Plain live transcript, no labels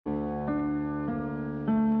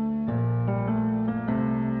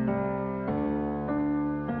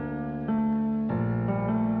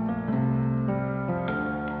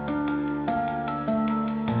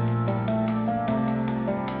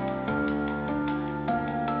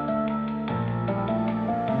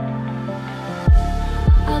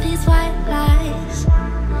these white lies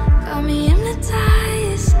got me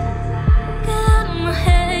hypnotized. Get out of my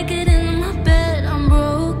head, get into my bed, I'm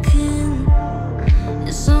broken.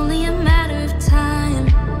 It's only a matter of time,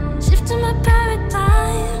 shifting my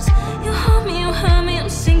paradigms. You hold me, you hurt me, I'm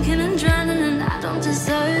sinking and drowning, and I don't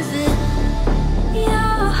deserve it.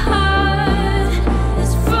 Your heart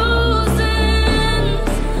is frozen,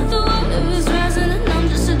 the water is rising and I'm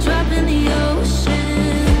just a drop in the ocean.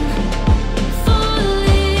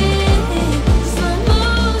 Falling, slow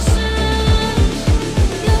motion,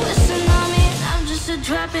 you're whistling on me and I'm just a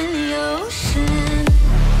drop in the ocean.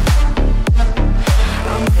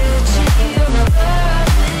 I'm guilty of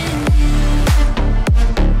loving you.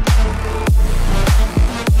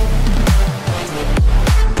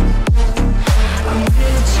 I'm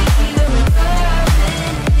guilty of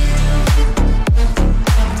loving you.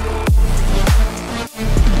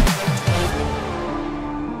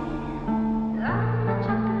 I'm a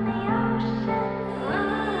drop in the ocean.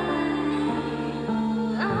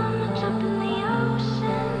 I'm a drop in the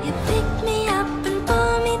ocean. You pick me up and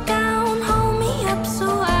pull me down, hold me up so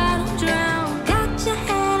I don't drown. Got your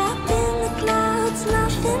head up in the clouds,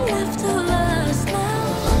 nothing left of us now.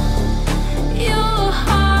 Your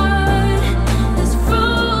heart is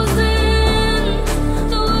frozen,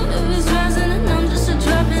 the water is rising and I'm just a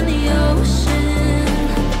drop in the ocean.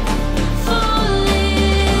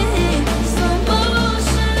 Falling, slow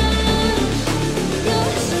motion, you're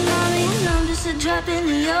whistling on me and I'm just a drop in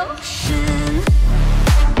the ocean.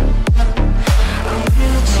 I'm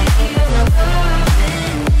guilty of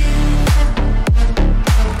loving you.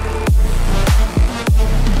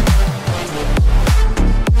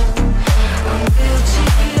 I'm guilty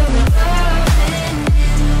of loving you.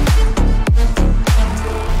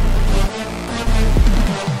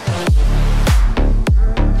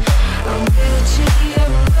 I'm guilty of loving you. I'm guilty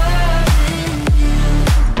of loving you.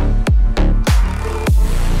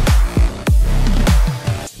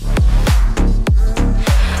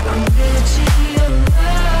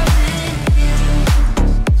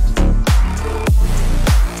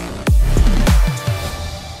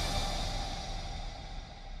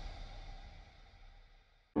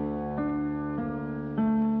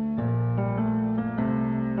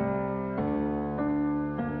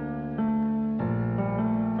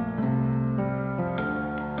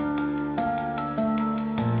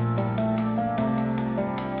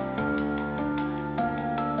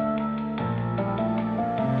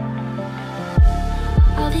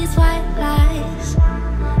 All these white lies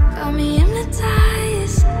got me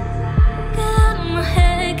hypnotized. Get out of my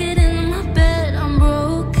head, get into my bed, I'm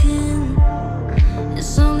broken.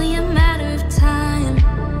 It's only a matter of time,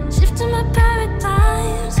 shifting my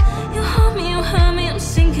paradigms. You hold me, you hurt me, I'm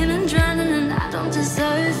sinking and drowning, and I don't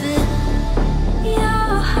deserve it.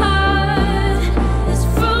 Your heart is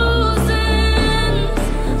frozen,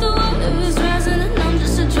 the water is rising and I'm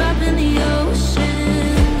just a drop in the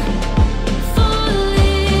ocean.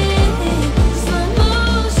 Falling, slow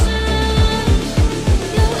motion,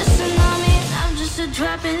 you're whistling on me and I'm just a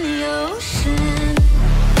drop in the ocean.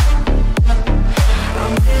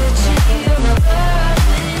 I'm guilty of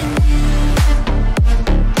loving you.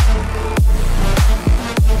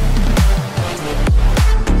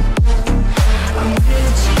 I'm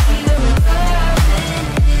guilty of loving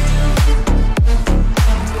you.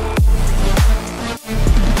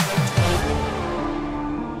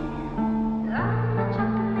 I'm a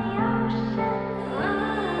drop in the ocean.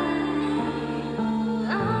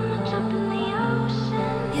 I'm a drop in the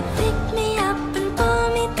ocean. You pick me up and pull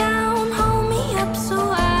me down, hold me up so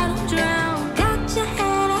I don't drown. Got your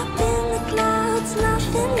head up in the clouds,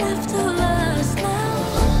 nothing left of us now.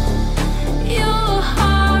 Your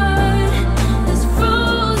heart is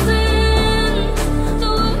frozen, the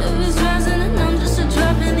water is rising and I'm just a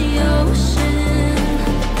drop in the ocean.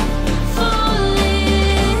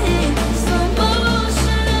 Falling, slow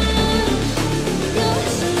motion, you're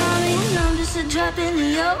whistling on me and I'm just a drop in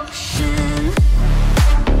the ocean.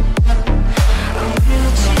 I'm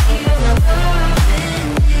guilty of loving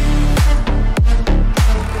you.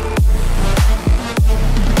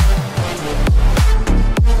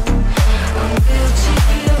 I'm guilty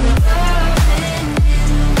of loving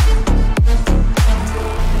you.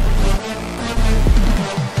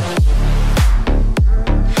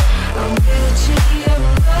 I'm guilty of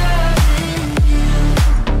loving you.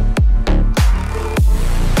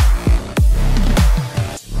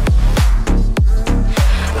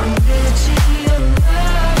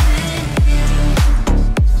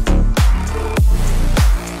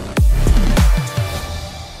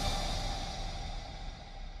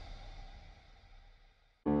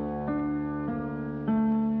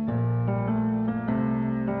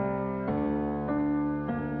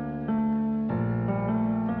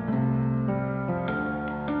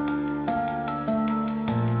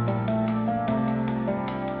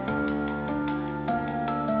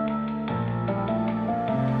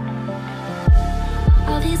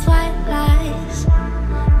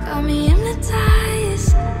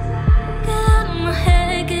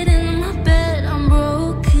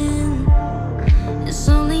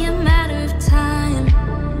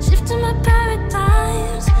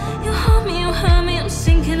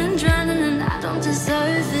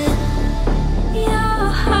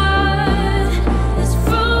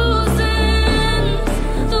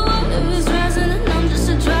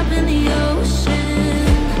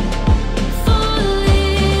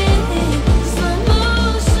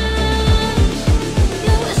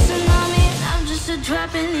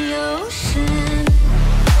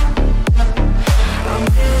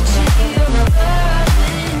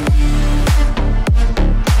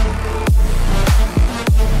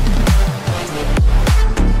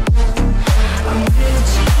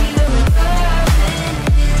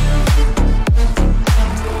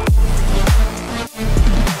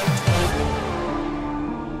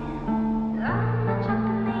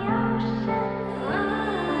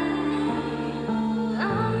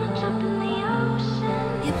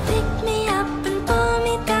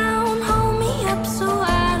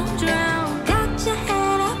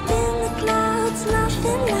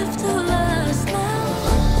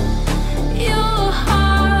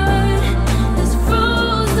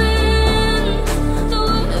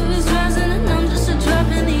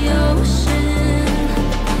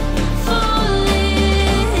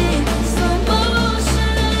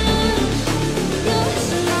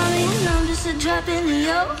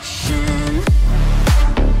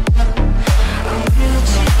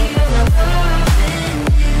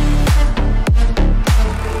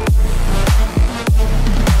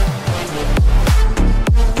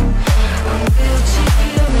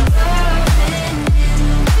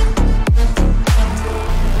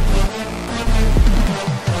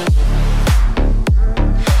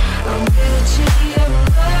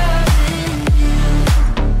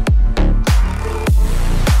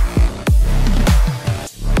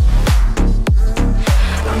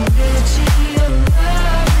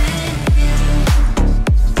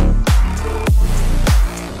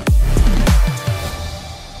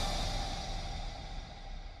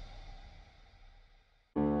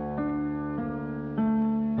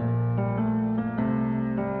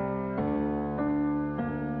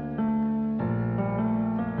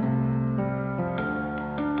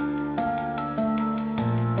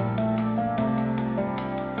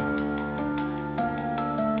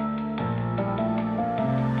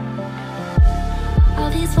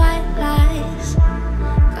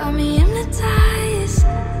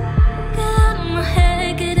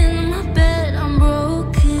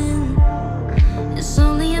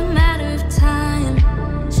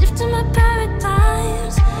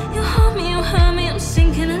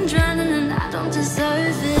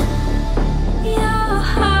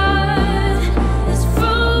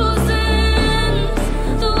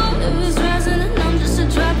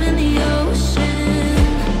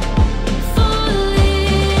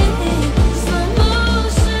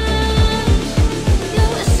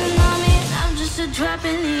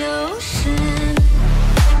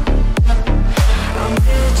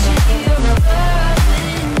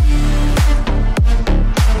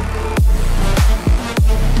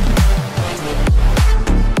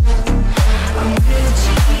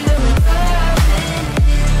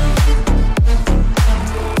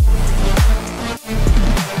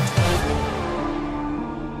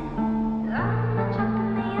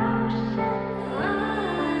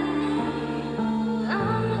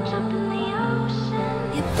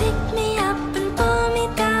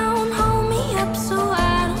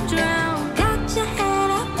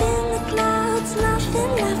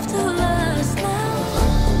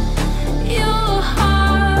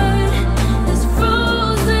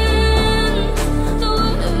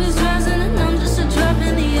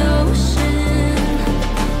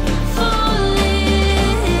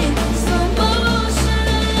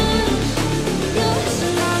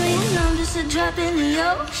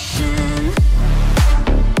 ocean.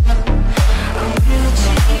 I'm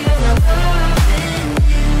guilty of loving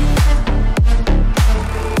you.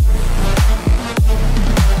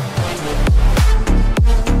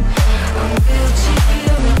 I'm guilty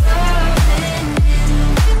of loving you.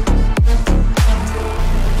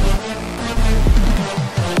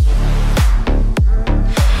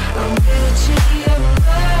 I'm guilty of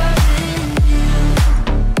loving you.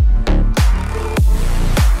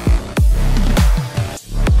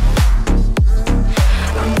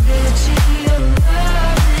 I'm guilty of loving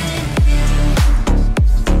you.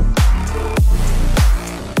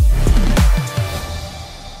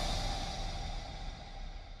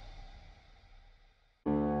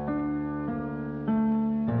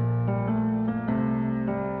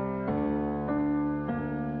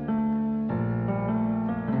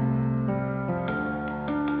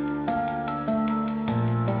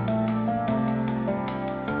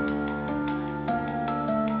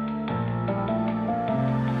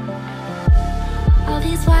 All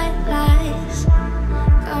these white lies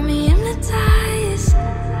got me hypnotized.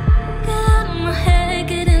 Get out of my head,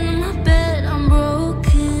 get into my bed, I'm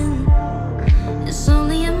broken. It's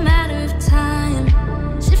only a matter of time,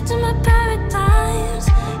 shifting my paradigms.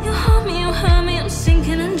 You hold me, you hurt me, I'm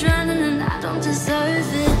sinking and drowning, and I don't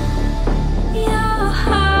deserve it. Your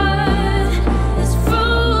heart is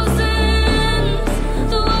frozen,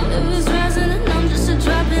 the water is rising, and I'm just a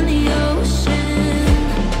drop in the ocean.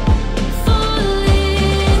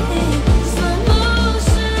 Falling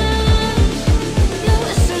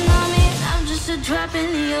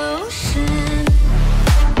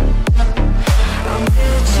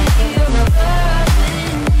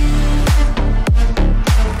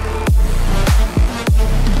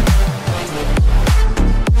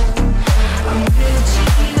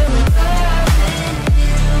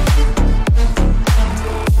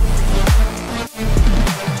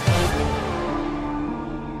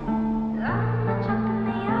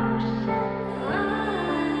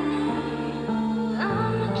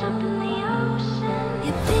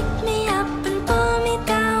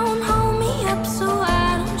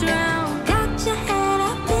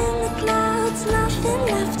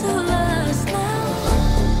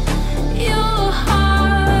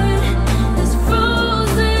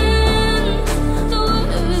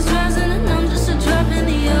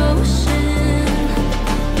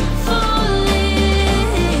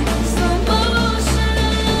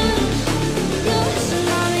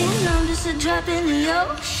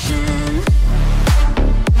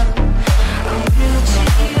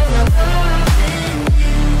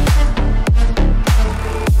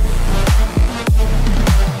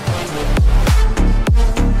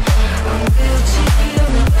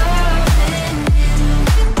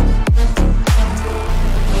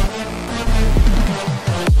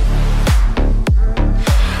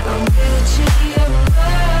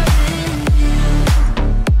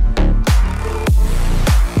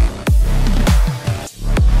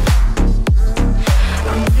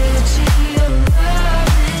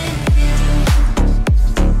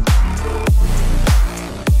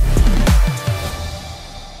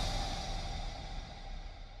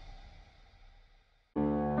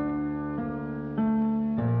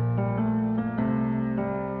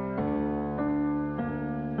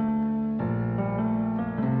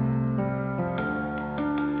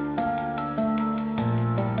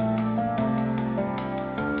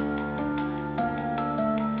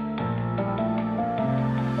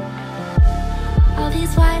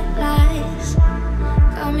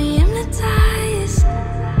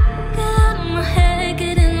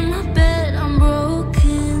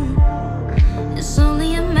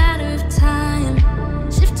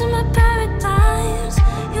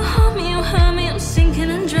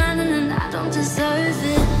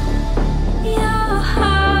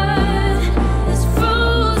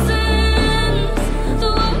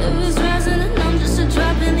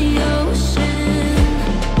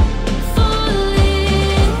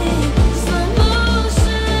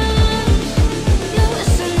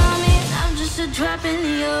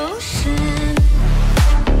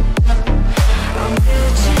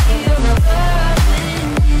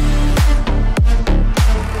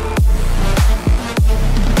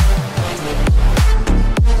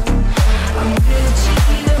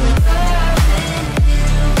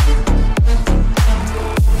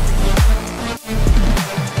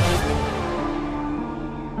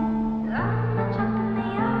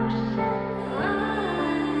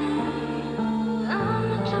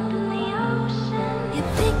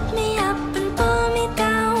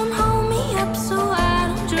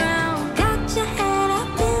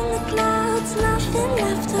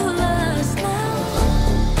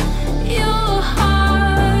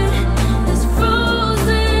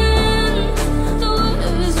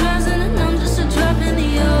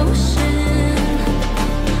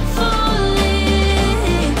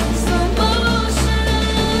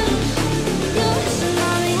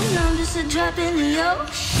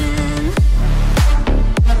ocean.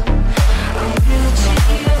 I'm guilty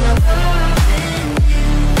of loving you.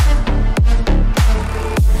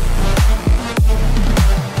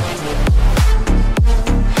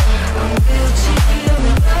 I'm guilty of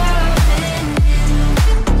loving you.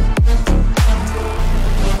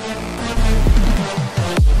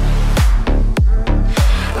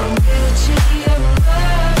 I'm guilty of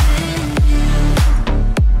loving you.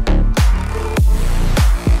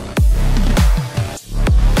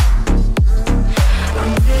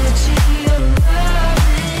 I'm guilty of loving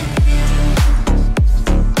you.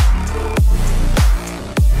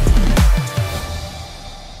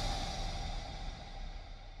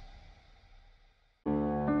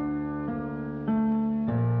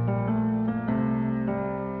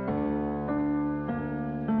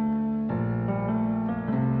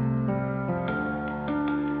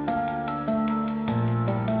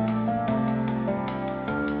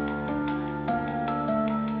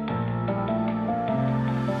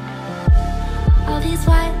 All these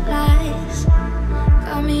white lies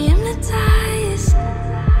got me hypnotized.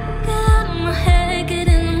 Get out of my head, get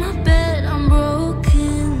into my bed, I'm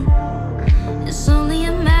broken. It's only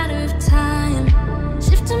a matter of time.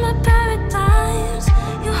 Shifting my paradigms.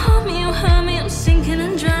 You hold me, you hurt me, I'm sinking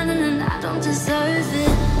and drowning, and I don't deserve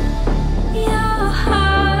it. Your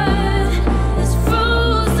heart is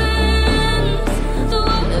frozen. The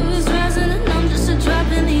water is rising, and I'm just a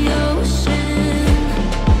drop in the ocean.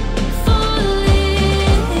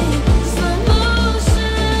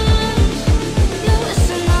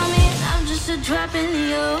 Drop in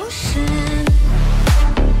the ocean.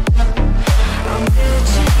 I'm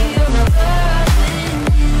guilty of loving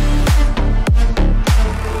you.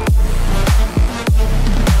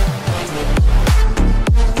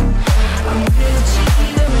 I'm guilty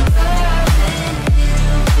of loving you.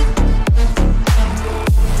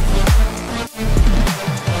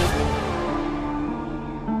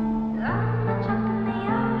 I'm a drop in the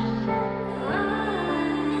ocean.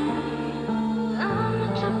 I'm a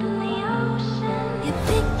drop in the ocean. You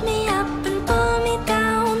pick me up and pull me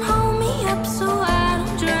down, hold me up so I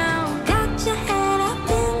don't drown. Got your head up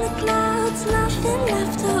in the clouds, nothing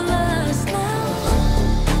left of us now.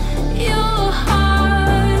 Your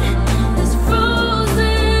heart is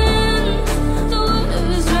frozen. The water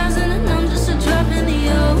is rising and I'm just a drop in the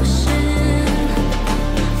ocean.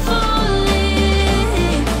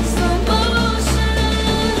 Falling, slow motion.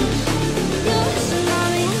 You're a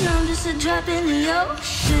tsunami and I'm just a drop in the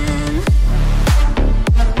ocean.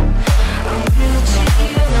 I'm guilty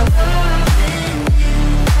of loving you.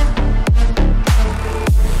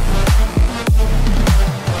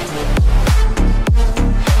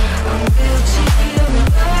 I'm guilty of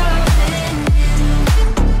loving you.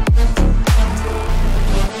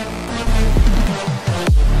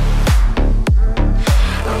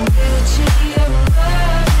 I'm guilty of loving you. I'm guilty of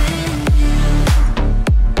loving you.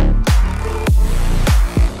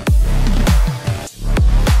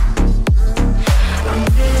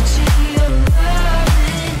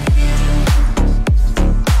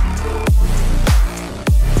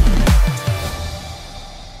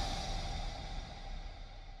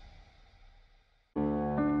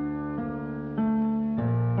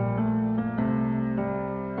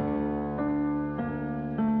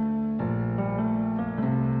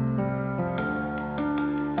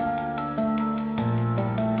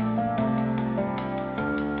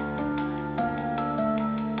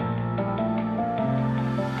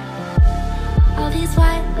 All these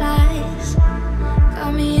white lies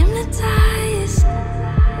got me hypnotized.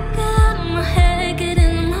 Get out of my head, get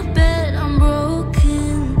into my bed, I'm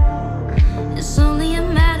broken. It's only a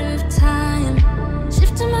matter of time.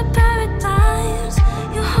 Shifting my paradigms.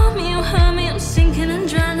 You hold me, you hurt me, I'm sinking and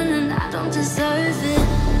drowning, and I don't deserve it.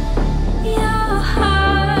 Your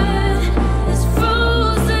heart is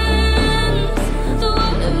frozen. The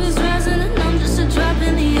water is rising and I'm just a drop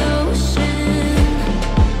in the ocean.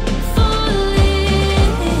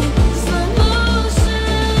 Falling,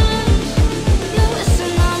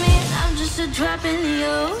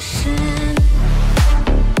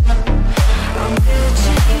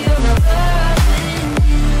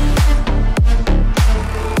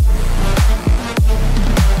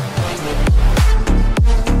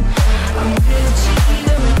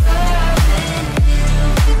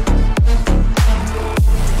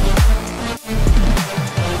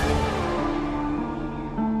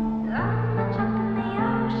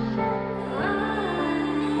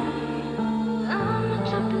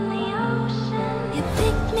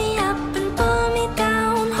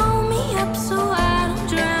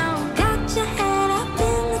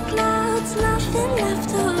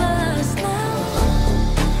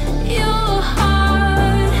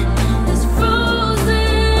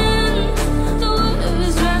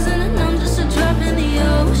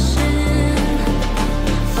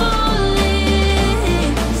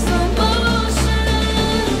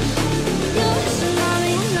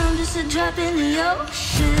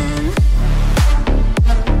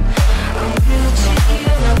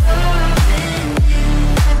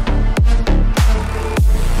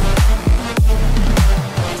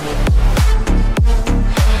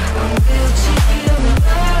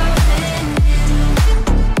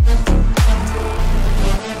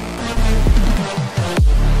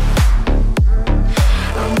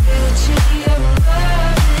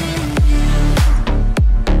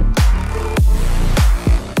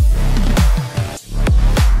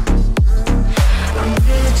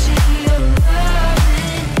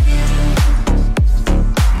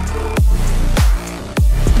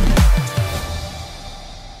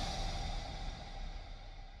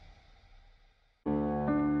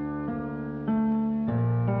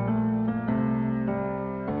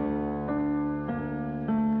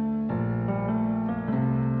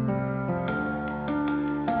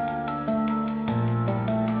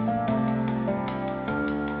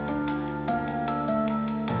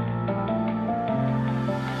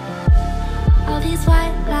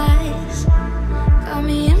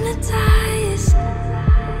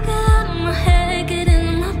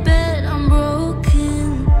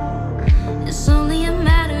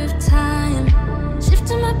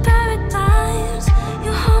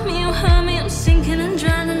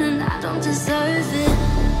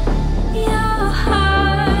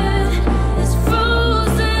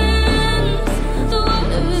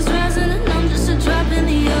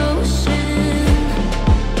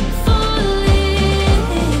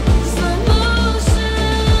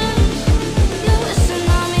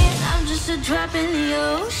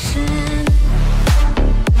 ocean.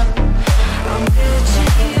 I'm guilty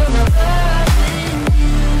of loving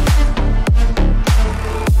you.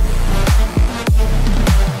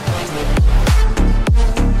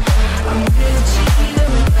 I'm guilty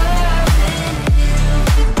of loving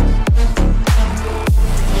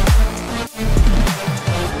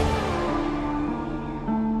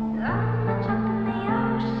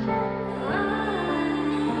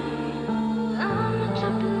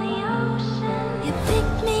you pick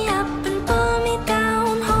me up and pull me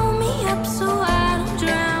down, hold me up so I don't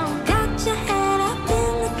drown. Got your head up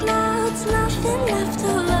in the clouds, nothing left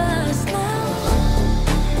of us now.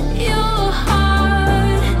 Your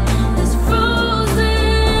heart is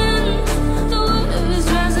frozen, the water is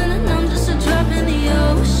rising and I'm just a drop in the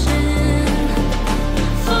ocean.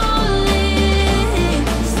 Falling,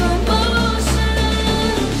 slow motion.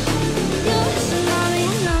 You're a tsunami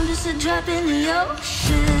and I'm just a drop in the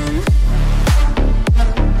ocean.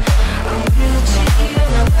 I'm guilty of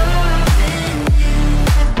loving you.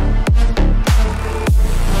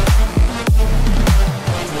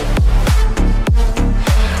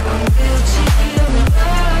 I'm guilty of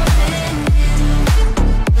loving you.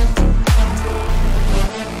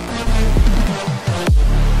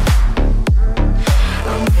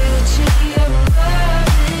 I'm guilty of loving you. I'm guilty of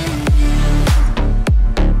loving you.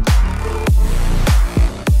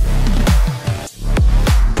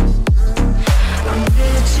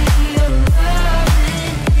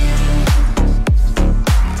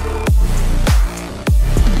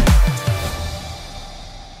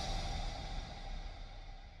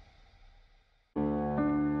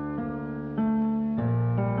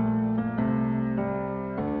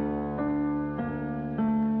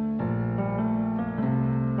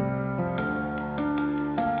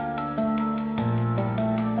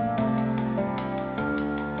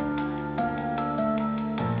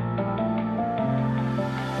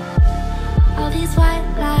 All these white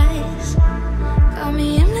lies got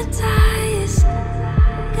me hypnotized.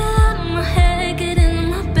 Get out of my head, get into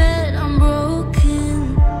my bed, I'm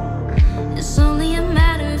broken. It's only a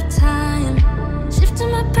matter of time.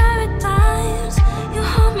 Shifting my paradigms. You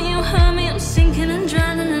hold me, you hurt me, I'm sinking and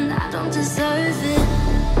drowning and I don't deserve it.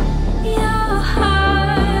 Your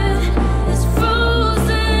heart is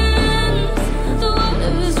frozen, the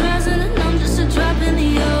water is rising and I'm just a drop in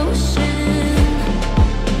the ocean.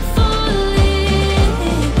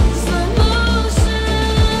 Falling, slow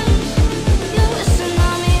motion.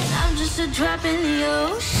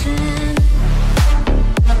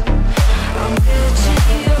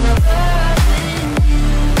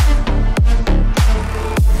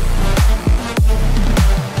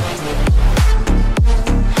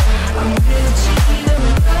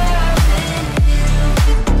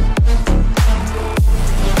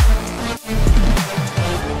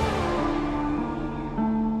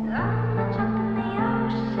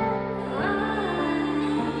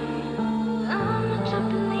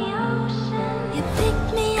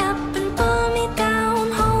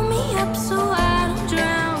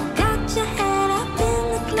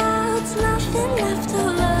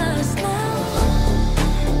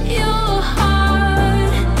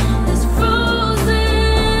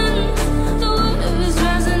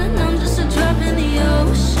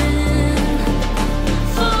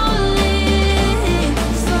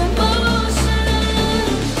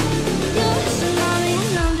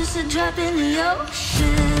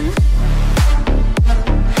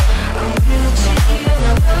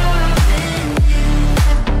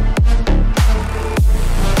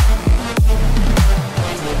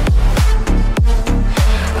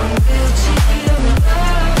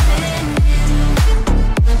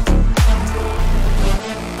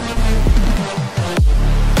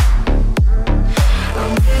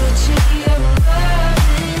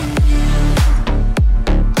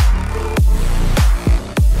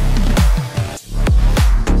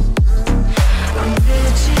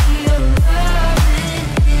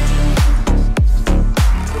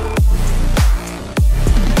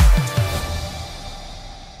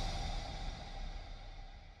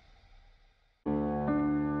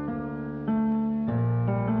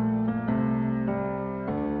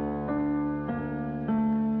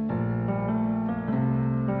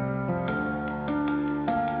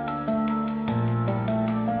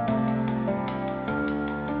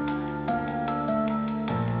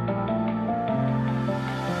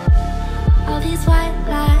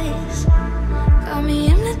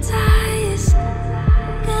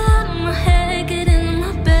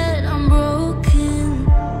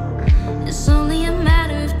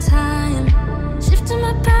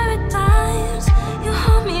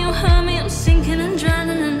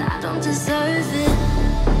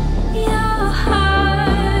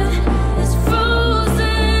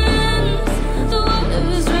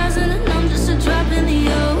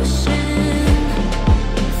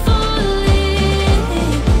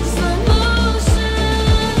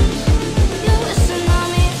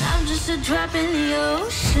 drop in the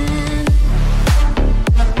ocean.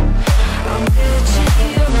 I'm Gucci,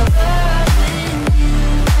 you're loving you.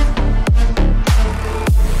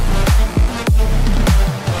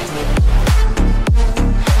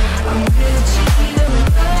 I'm Gucci, you're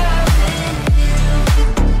loving you.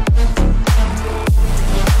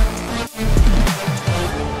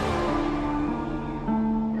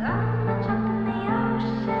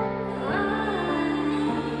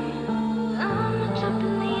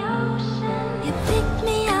 You pick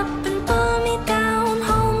me up and pull me down,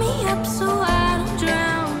 hold me up so I don't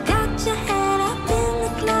drown. Got your head up in the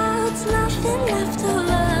clouds, nothing left of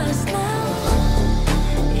us now.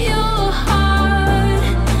 Your heart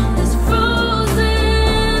is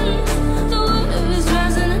frozen, the water is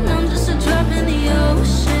rising and I'm just a drop in the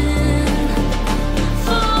ocean.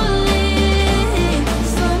 Falling,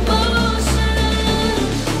 slow motion.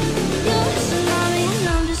 You're a tsunami and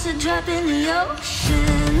I'm just a drop in the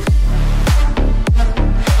ocean.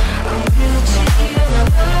 I'm Gucci, you're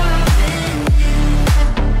loving you.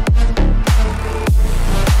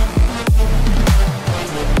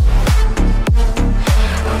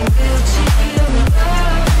 I'm Gucci, you're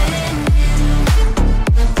loving you.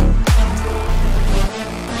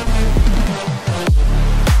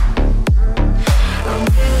 I'm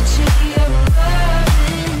Gucci, you're loving you. I'm Gucci, you're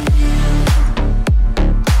loving you.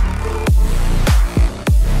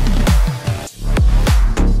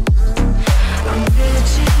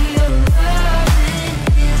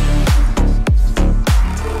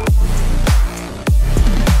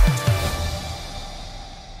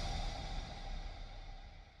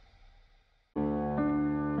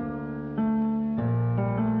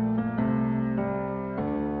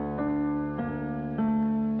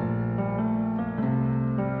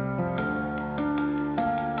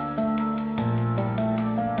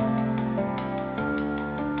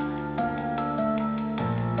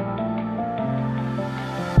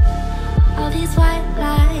 All these white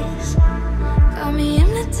lies got me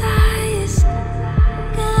hypnotized.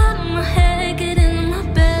 Get out of my head, get into my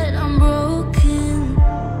bed, I'm broken.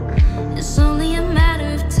 It's only a matter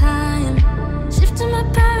of time, shifting my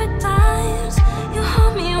paradigms. You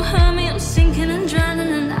hold me, you hurt me, I'm sinking and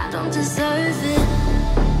drowning and I don't deserve it.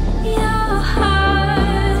 Your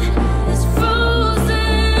heart is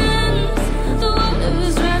frozen, the water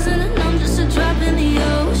is rising and I'm just a drop in the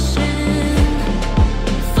ocean.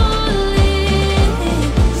 Falling,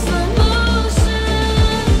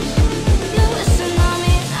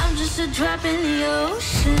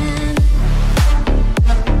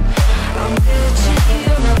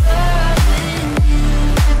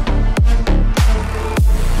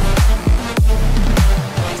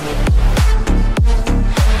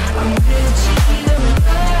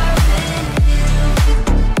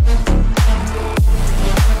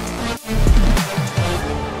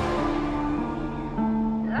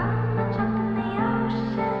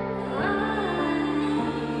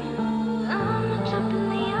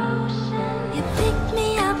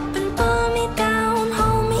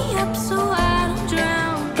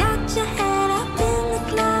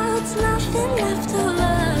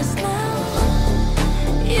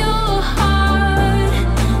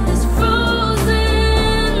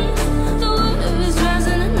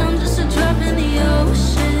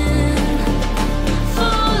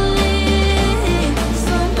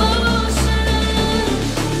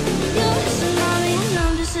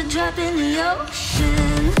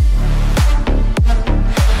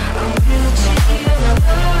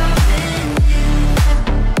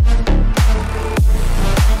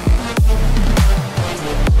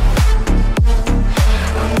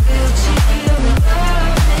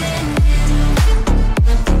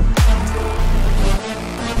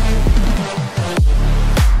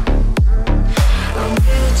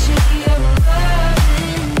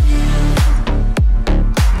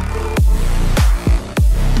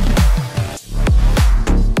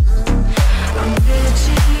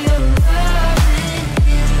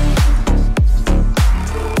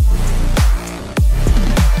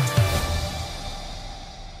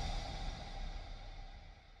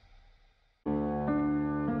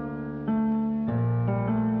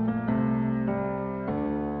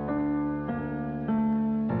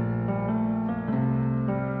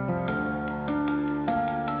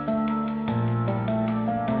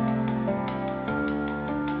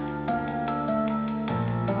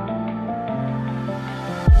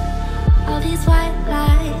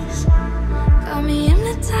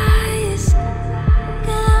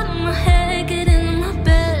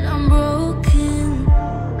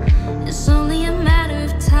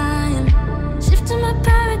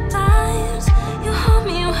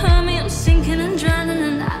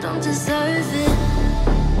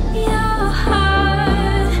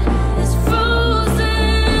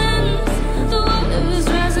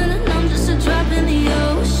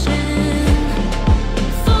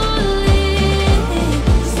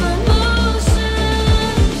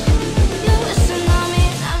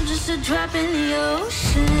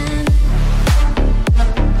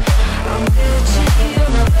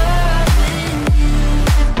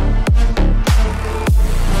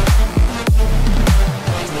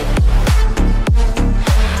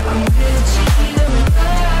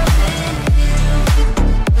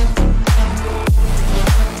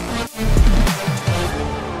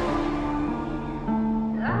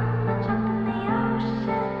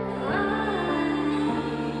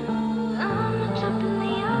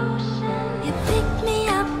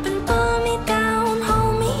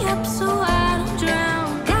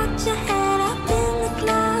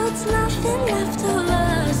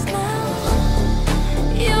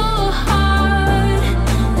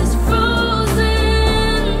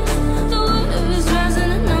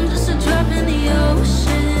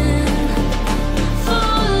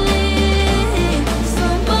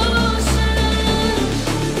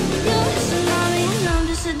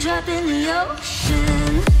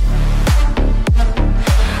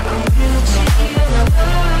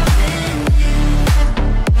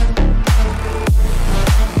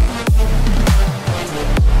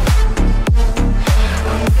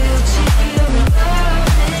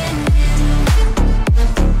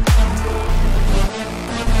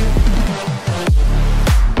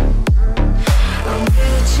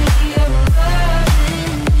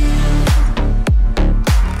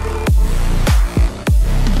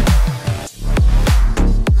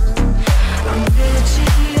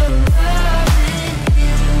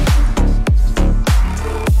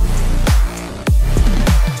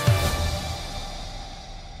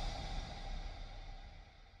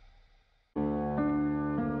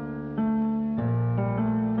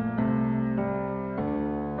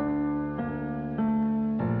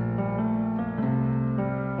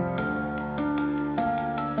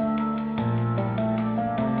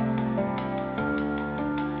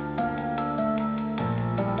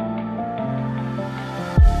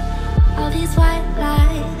 these white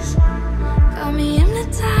lies got me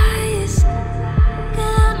hypnotized. Get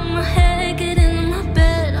out of my head, get into my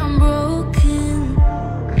bed, I'm broken.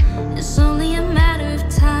 It's only a matter of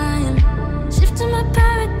time, shifting my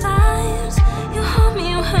paradigms. You hold me,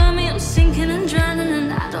 you hurt me, I'm sinking and drowning,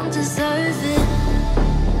 and I don't deserve it.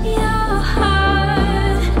 Your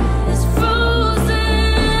heart is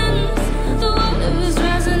frozen, the water is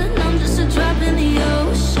rising and I'm just a drop in the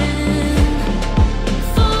ocean.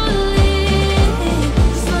 Falling,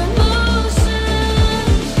 slow motion,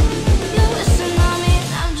 you're wishing on me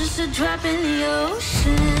and I'm just a drop in the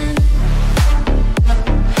ocean.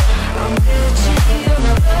 I'm guilty of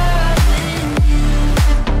loving you.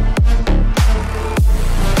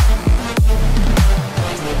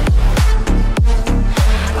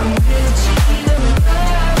 I'm guilty of loving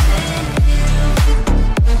you.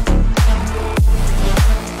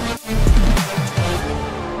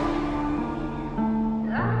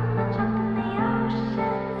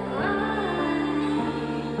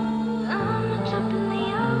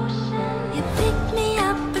 You pick me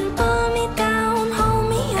up and pull me down, hold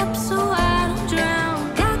me up so I don't drown.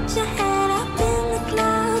 Got your head up in the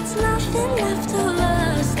clouds, nothing left of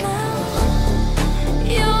us now.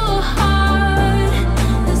 Your heart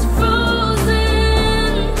is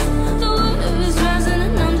frozen, the water is rising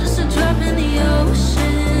and I'm just a drop in the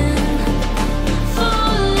ocean.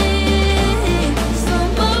 Falling, slow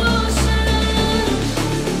motion,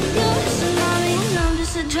 you're wishing on me and I'm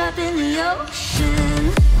just a drop in the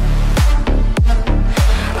ocean.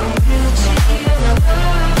 I'm guilty of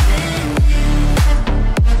loving you.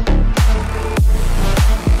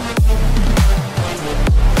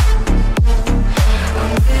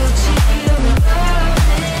 I'm guilty of loving you.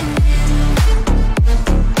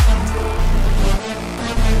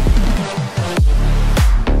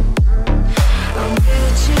 I'm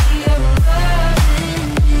guilty of loving you. I'm guilty of loving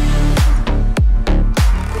you.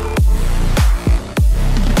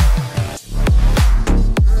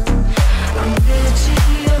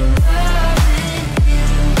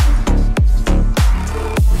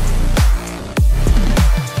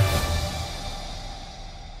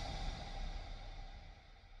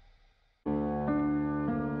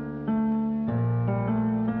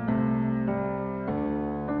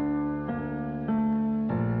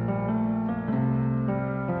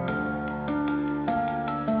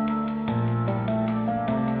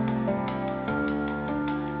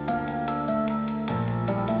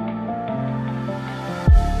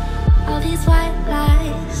 All these white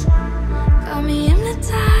lies got me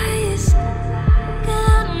hypnotized. Get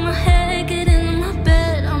out of my head, get into my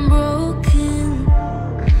bed, I'm broken.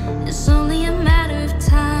 It's only a matter of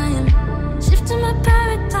time, shifting my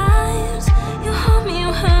paradigms. You hold me,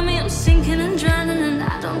 you hurt me, I'm sinking and drowning, and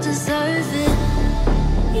I don't deserve it.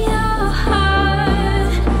 Your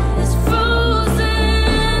heart is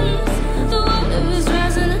frozen, the water is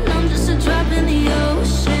rising and I'm just a drop in the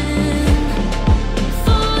ocean.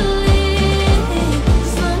 Falling,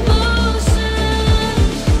 slow motion,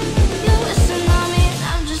 you're wishing on me and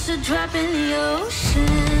I'm just a drop in the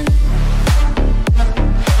ocean.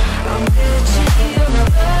 I'm guilty of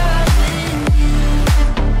loving you.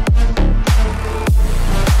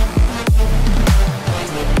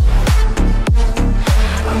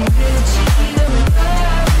 I'm guilty of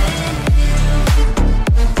loving you.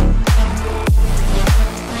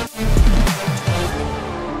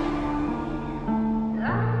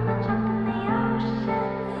 I'm a drop in the ocean.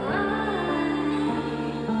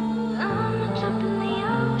 I'm a drop in the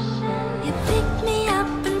ocean. You pick me up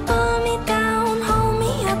and pull me down, hold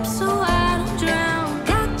me up so I don't drown.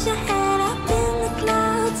 Got your head up in the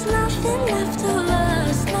clouds, nothing left of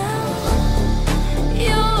us now.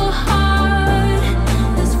 Your heart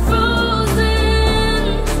is frozen,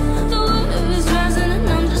 the water is rising and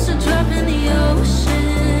I'm just a drop in the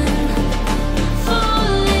ocean.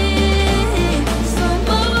 Falling, slow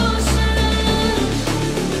motion,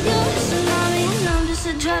 you're wishing on me and I'm just a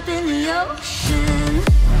drop in the ocean.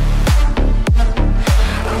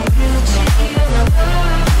 I'm guilty of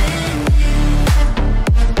loving you.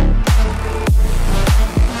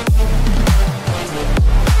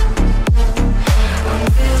 I'm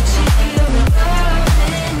guilty of loving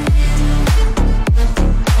you.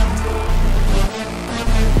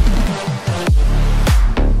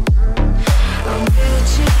 I'm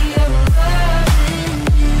guilty of loving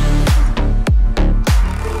you.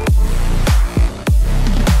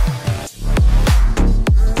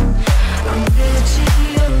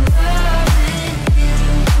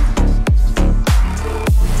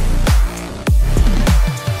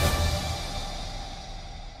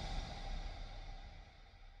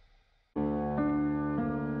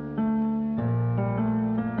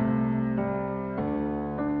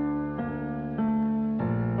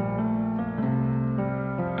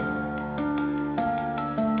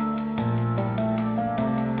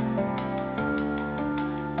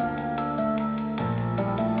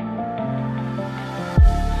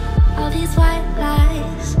 these white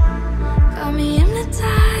lies got me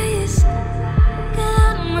hypnotized. Get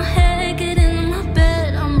out of my head, get into my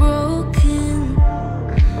bed, I'm broken.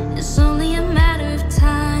 It's only a matter of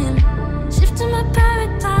time, shifting my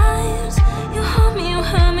paradigms. You hold me, you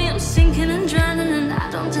hurt me, I'm sinking and drowning, and I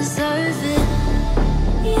don't deserve it.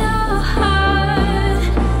 Your heart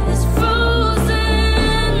is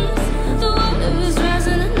frozen, the water is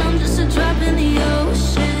rising and I'm just a drop in the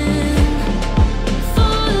ocean.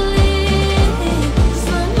 Falling,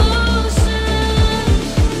 slow motion,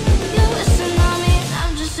 you're wishing on me and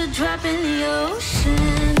I'm just a drop in the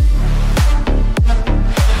ocean.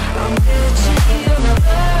 I'm guilty of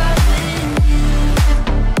loving you.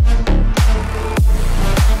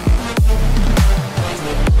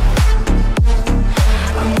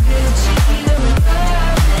 I'm guilty of loving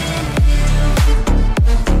you.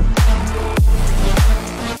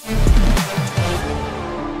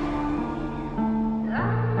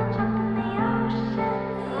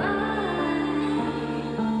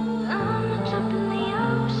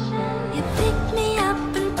 You pick me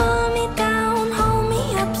up and pull me down, hold me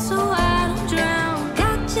up so I don't drown.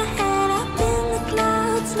 Got your head up in the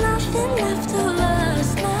clouds, nothing left of us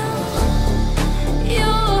now.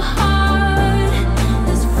 Your heart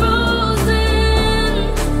is frozen,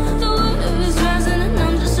 the water is rising and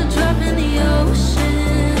I'm just a drop in the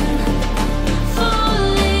ocean.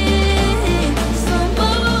 Falling, slow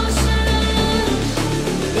motion,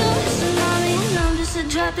 you're wishing on me and I'm just a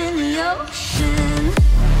drop in the ocean.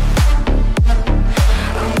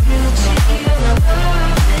 I'm guilty of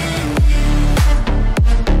loving you.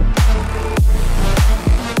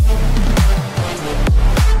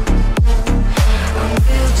 I'm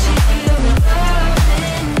guilty of loving you. I'm guilty of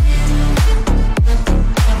loving you.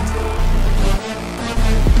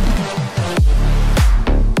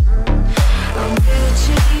 I'm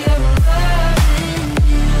guilty of loving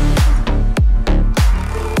you.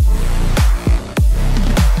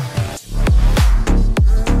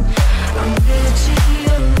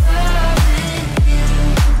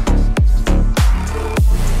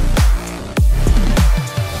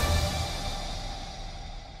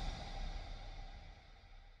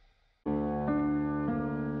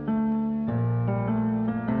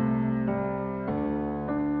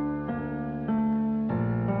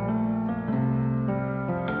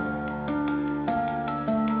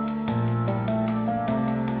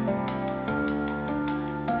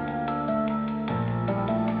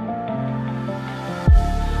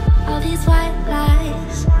 All these white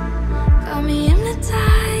lies got me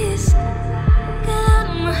hypnotized. Get out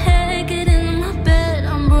of my head, get into my bed,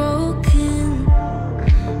 I'm broken.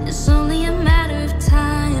 It's only a matter of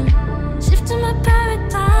time, shifting my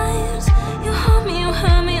paradigms. You hold me, you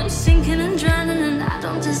hurt me, I'm sinking and drowning, and I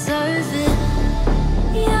don't deserve it.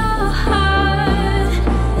 Your heart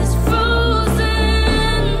is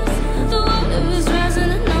frozen, the water is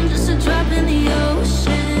rising and I'm just a drop in the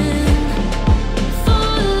ocean.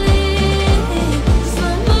 Falling,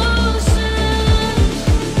 slow motion,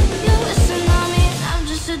 you're wishing on me and I'm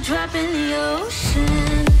just a drop in the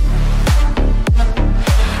ocean.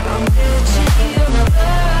 I'm guilty of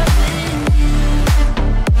loving you.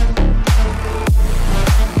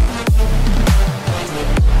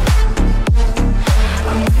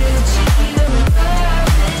 I'm guilty of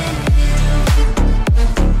loving you.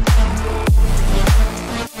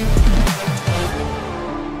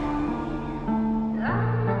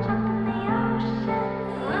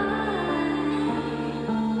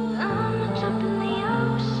 I'm a drop in the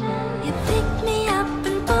ocean. You pick me up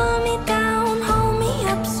and pull me down, hold me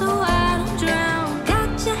up so I don't drown.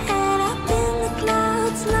 Got your head up in the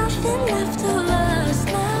clouds, nothing left of us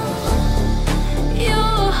now.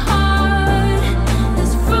 Your heart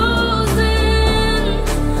is frozen,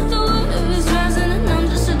 the water is rising and I'm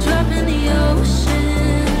just a drop in the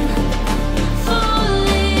ocean.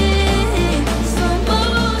 Falling, slow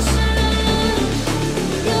motion,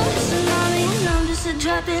 you're wishing on me and I'm just a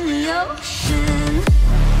drop in the ocean.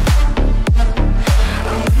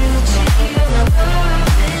 I'm guilty of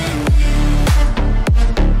loving you.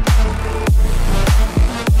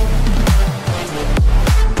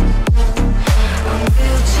 I'm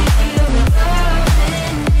guilty of loving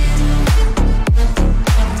you.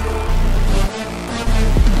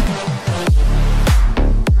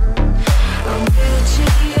 I'm guilty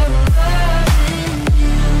of loving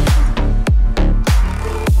you.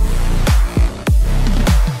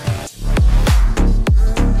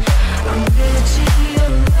 I'm guilty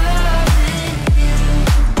of loving you.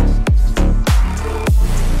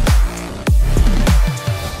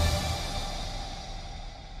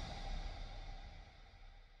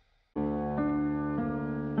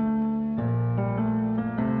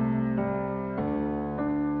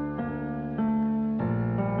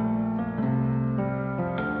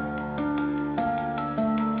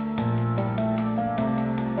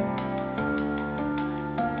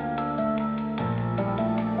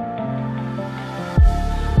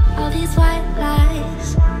 All these white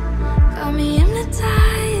lies got me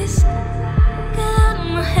hypnotized. Get out of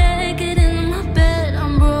my head, get into my bed,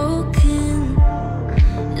 I'm broken.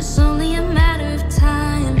 It's only a matter of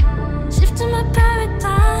time, shifting my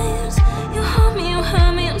paradigms. You hold me, you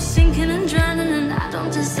hurt me, I'm sinking and drowning, and I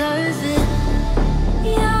don't deserve it.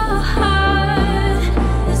 Your heart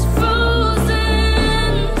is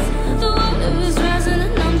frozen, the water is rising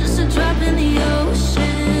and I'm just a drop in the ocean.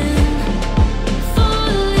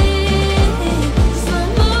 Falling, slow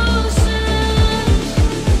motion.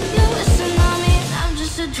 You're a tsunami and I'm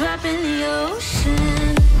just a drop in the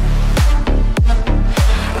ocean.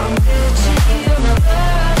 I'm guilty of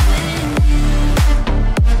loving you.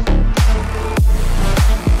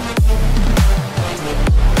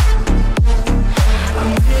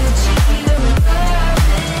 I'm guilty of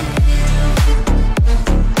loving you.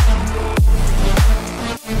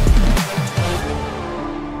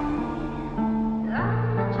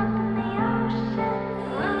 I'm a drop in the ocean.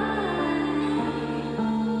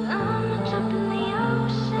 I'm a drop in the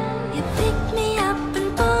ocean. You pick me up and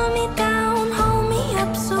pull me down, hold me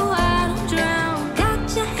up so I don't drown. Got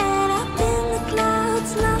your head up in the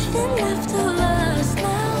clouds, nothing left of us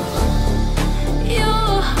now.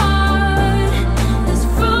 Your heart is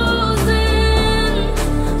frozen,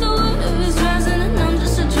 the water is rising and I'm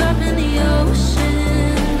just a drop in the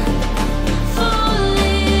ocean.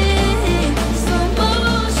 Falling, slow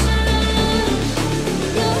motion.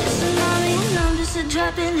 You're a tsunami and I'm just a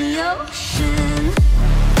drop in the ocean.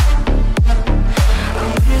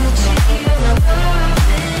 I'm guilty of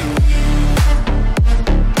loving you.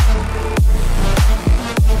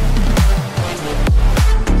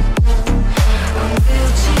 I'm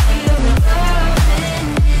guilty of loving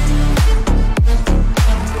you.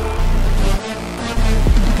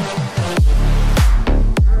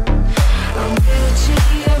 I'm guilty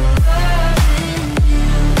of loving you. I'm guilty of loving you.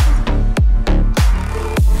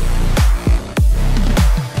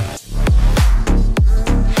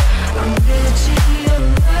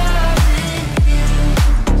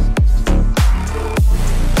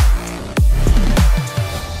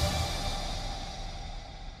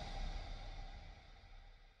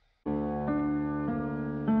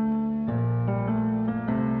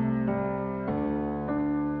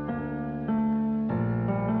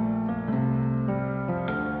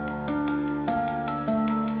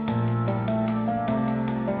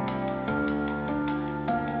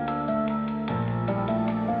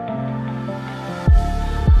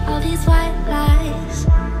 All these white lies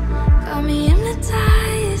got me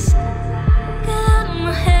hypnotized. Get out of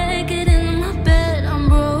my head, get into my bed, I'm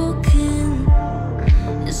broken.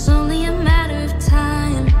 It's only a matter of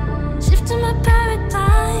time, shifting my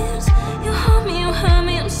paradigms. You hold me, you hurt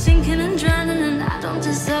me, I'm sinking and drowning, and I don't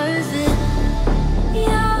deserve it.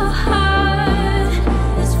 Your heart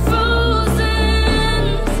is frozen,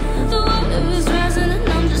 the water is rising and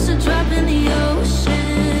I'm just a drop in the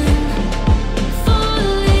ocean.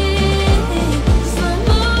 Falling, slow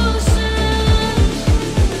motion.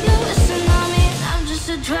 You're a tsunami and I'm just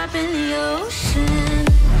a drop in the ocean.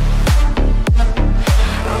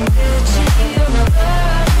 I'm guilty of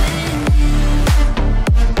loving you.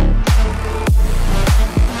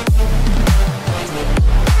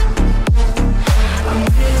 I'm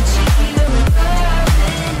guilty of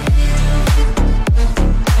loving you.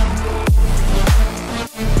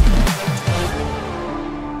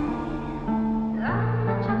 I'm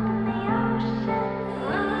a drop in the ocean.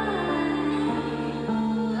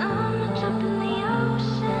 I'm a drop in the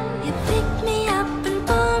ocean. You pick me up and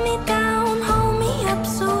pull me down, hold me up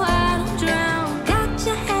so I don't drown. Got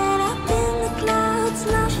your head up in the clouds,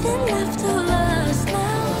 nothing left of us now.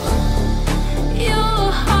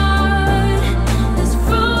 Your heart is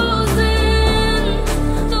frozen,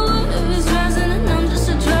 the water is rising and I'm just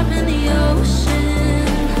a drop in the ocean.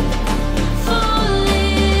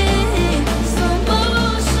 Falling, slow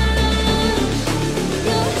motion.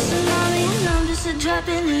 You're a tsunami and I'm just a drop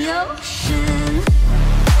in the ocean.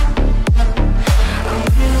 I'm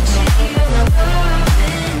guilty of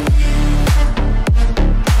loving you.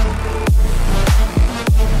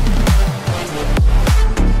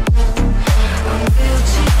 I'm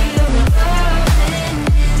guilty of loving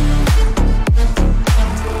you.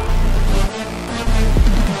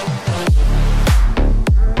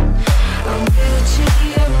 I'm guilty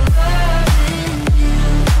of loving you.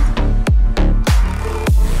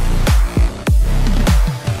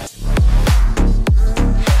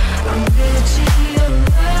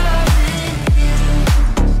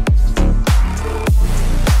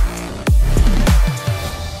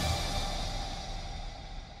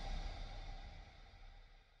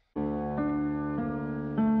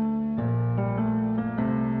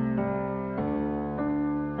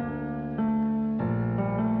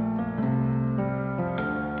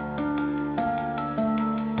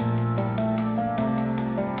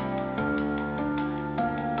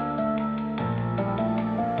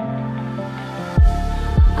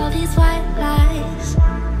 these white lies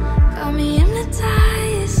got me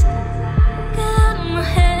hypnotized. Get out of my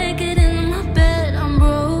head, get into my bed, I'm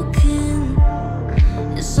broken.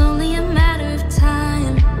 It's only a matter of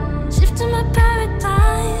time, shifting my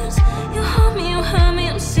paradigms. You hold me, you hurt me,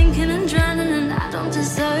 I'm sinking and drowning, and I don't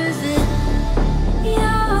deserve it.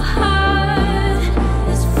 Your heart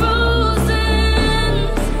is frozen,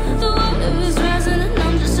 the water is rising and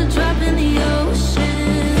I'm just a drop in the ocean.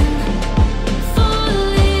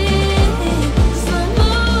 Falling, slow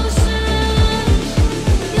motion,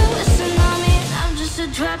 you're whistling on me and I'm just a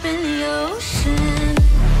drop in the ocean.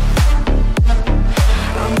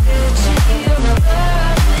 I'm guilty of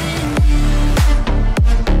loving you.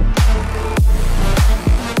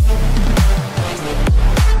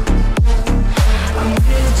 I'm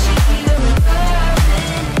guilty of loving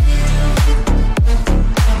you.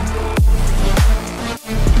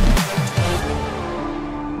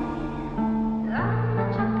 I'm a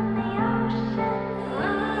drop in the ocean.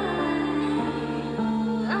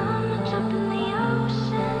 I'm a drop in the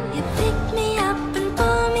ocean. You pick me up and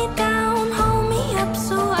pull me down, hold me up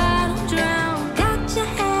so I don't drown. Got your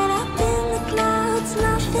head up in the clouds,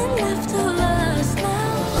 nothing left of us now.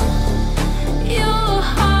 Your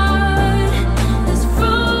heart is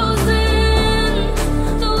frozen,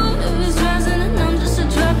 the water is rising and I'm just a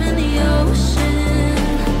drop in the ocean.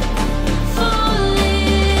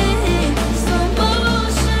 Falling, slow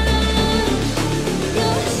motion,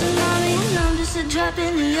 you're whistling on me and I'm just a drop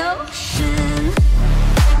in the ocean.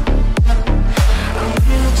 I'm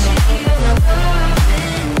guilty of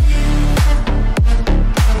loving you.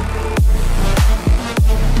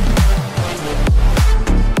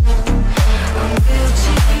 I'm guilty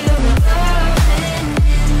of loving you.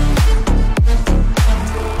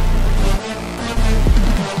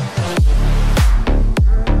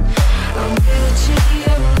 I'm guilty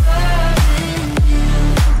of loving you. I'm guilty of loving you.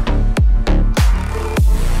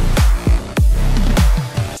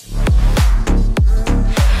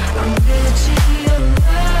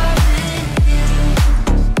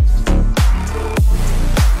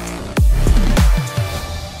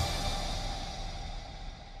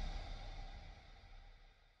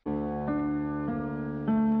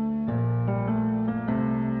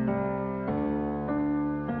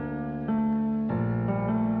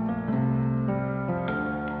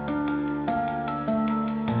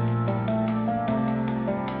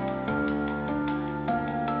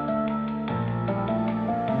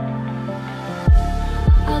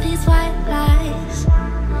 All these white lies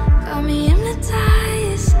got me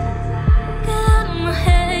hypnotized. Get out of my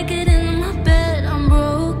head, get into my bed, I'm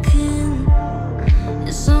broken.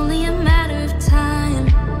 It's only a matter of time,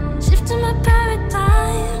 shifting my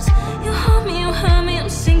paradigms. You hold me, you hurt me, I'm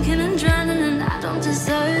sinking and drowning, and I don't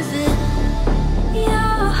deserve it.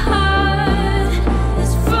 Your heart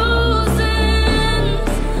is frozen,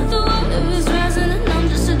 the water is rising and I'm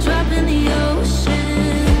just a drop in the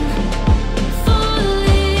ocean.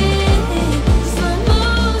 Falling, slow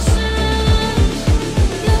motion,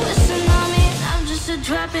 you're whistling on me and I'm just a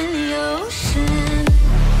drop in the ocean.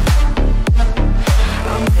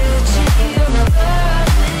 I'm guilty of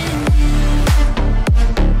loving you.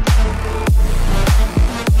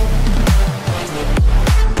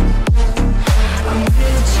 I'm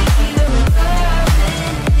guilty of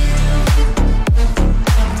loving you.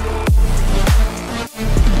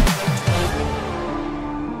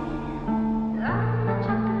 I'm a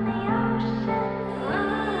drop in the ocean.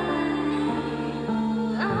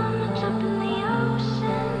 I'm a drop in the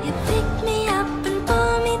ocean. You pick me up and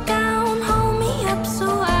pull me down, hold me up so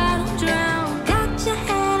I don't drown. Got your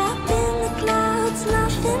head up in the clouds,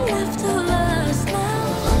 nothing left of us now.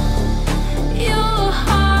 Your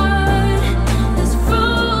heart is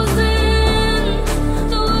frozen,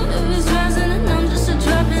 the water is rising and I'm just a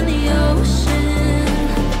drop in the ocean.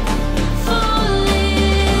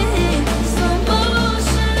 Falling, slow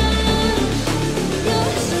motion, you're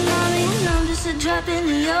whistling on me and I'm just a drop in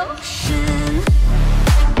the ocean.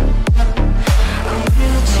 I'm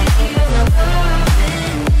guilty of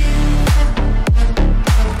loving you.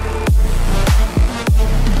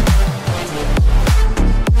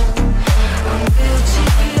 I'm guilty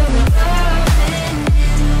of loving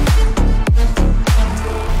you.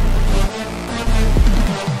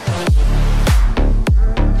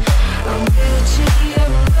 I'm guilty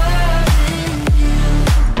of loving you.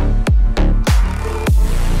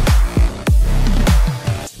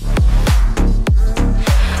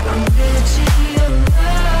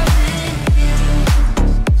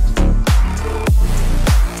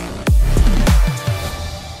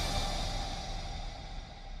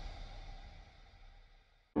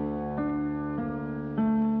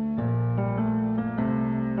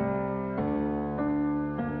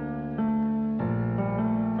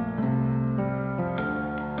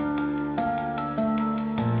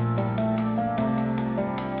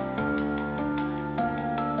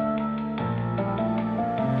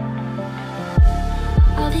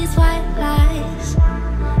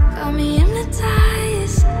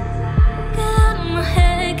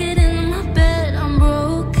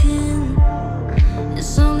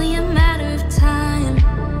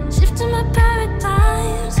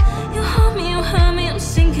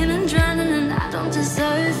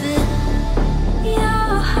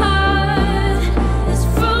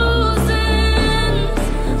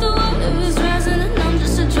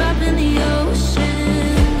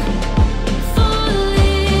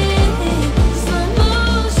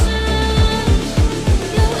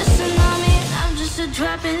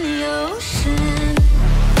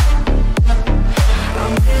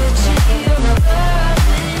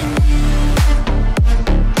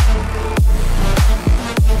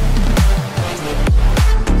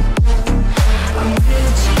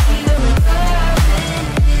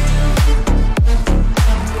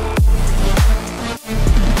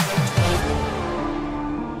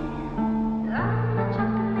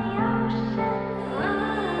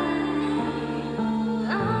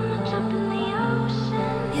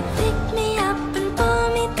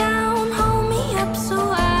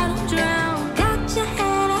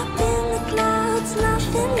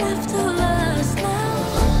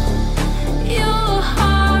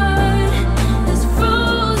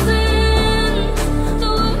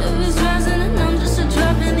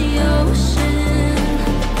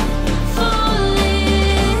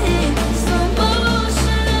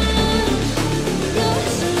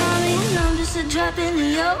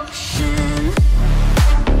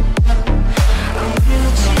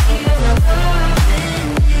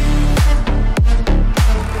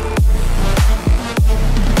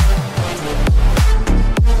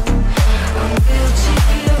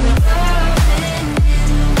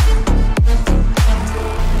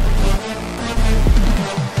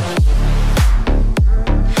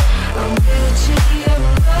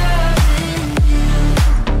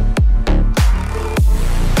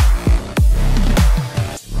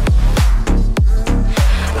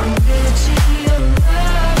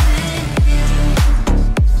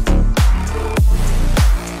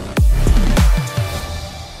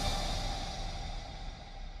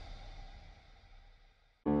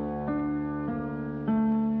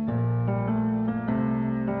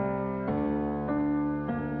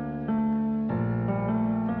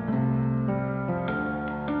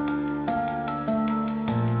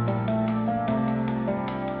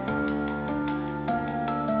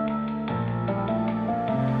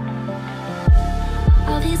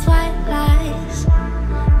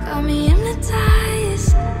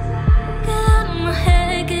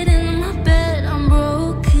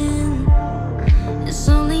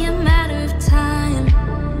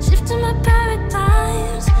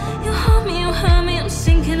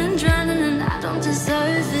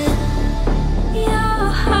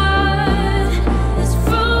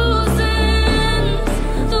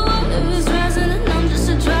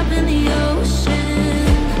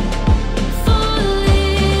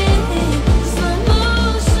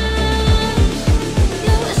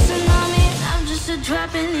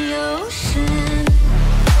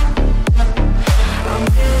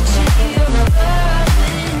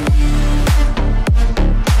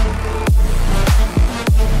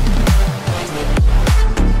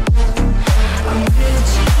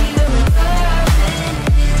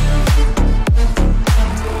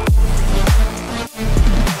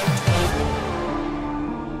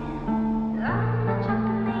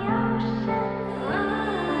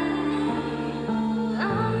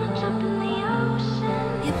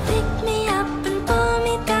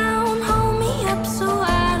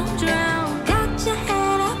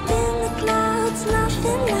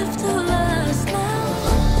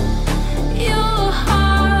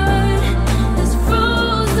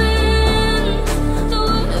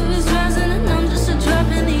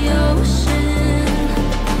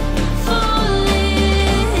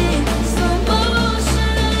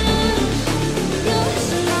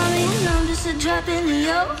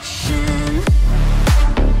 ocean.